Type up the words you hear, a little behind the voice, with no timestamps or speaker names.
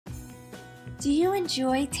Do you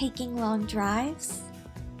enjoy taking long drives?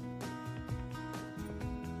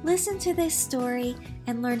 Listen to this story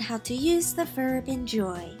and learn how to use the verb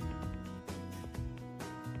enjoy.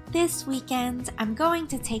 This weekend, I'm going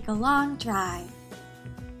to take a long drive.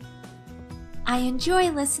 I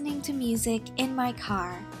enjoy listening to music in my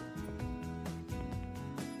car.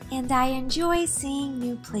 And I enjoy seeing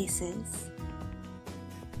new places.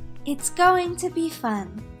 It's going to be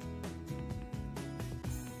fun.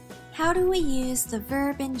 How do we use the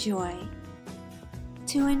verb enjoy?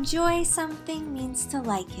 To enjoy something means to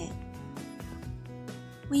like it.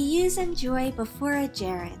 We use enjoy before a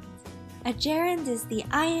gerund. A gerund is the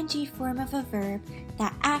ing form of a verb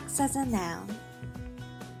that acts as a noun.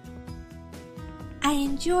 I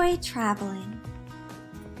enjoy traveling.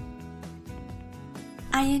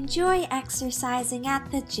 I enjoy exercising at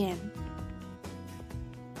the gym.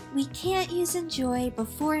 We can't use enjoy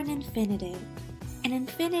before an infinitive. An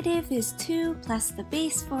infinitive is to plus the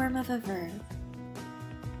base form of a verb.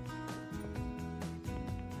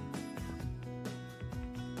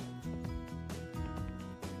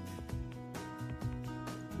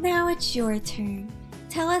 Now it's your turn.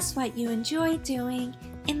 Tell us what you enjoy doing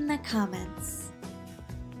in the comments.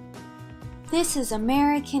 This is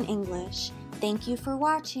American English. Thank you for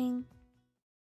watching.